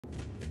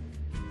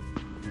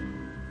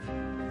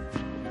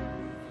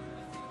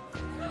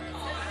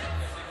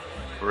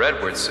for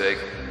Edward's sake,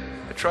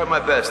 I tried my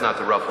best not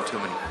to ruffle too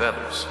many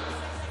feathers.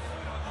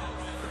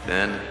 But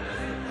then,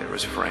 there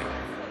was Frank.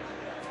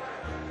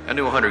 I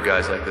knew 100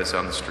 guys like this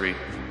on the street.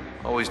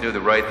 Always knew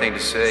the right thing to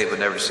say, but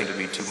never seemed to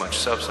be too much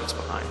substance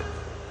behind it.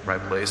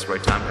 Right place,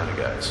 right time kind of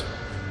guys.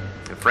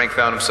 And Frank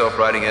found himself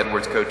riding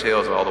Edward's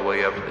coattails all the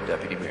way up to the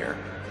deputy mayor.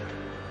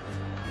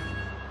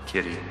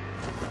 Kitty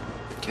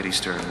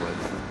Sternwood.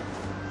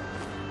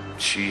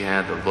 She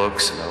had the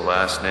looks and the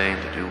last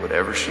name to do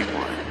whatever she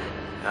wanted.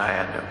 I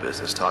had no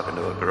business talking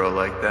to a girl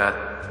like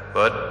that,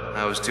 but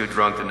I was too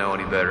drunk to know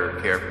any better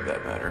or care for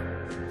that matter.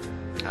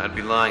 I'd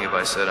be lying if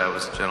I said I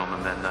was a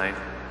gentleman that night.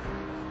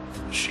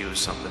 She was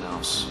something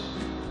else.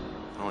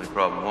 The only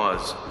problem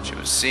was, she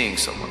was seeing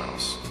someone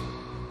else.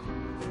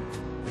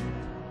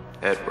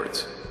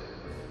 Edwards.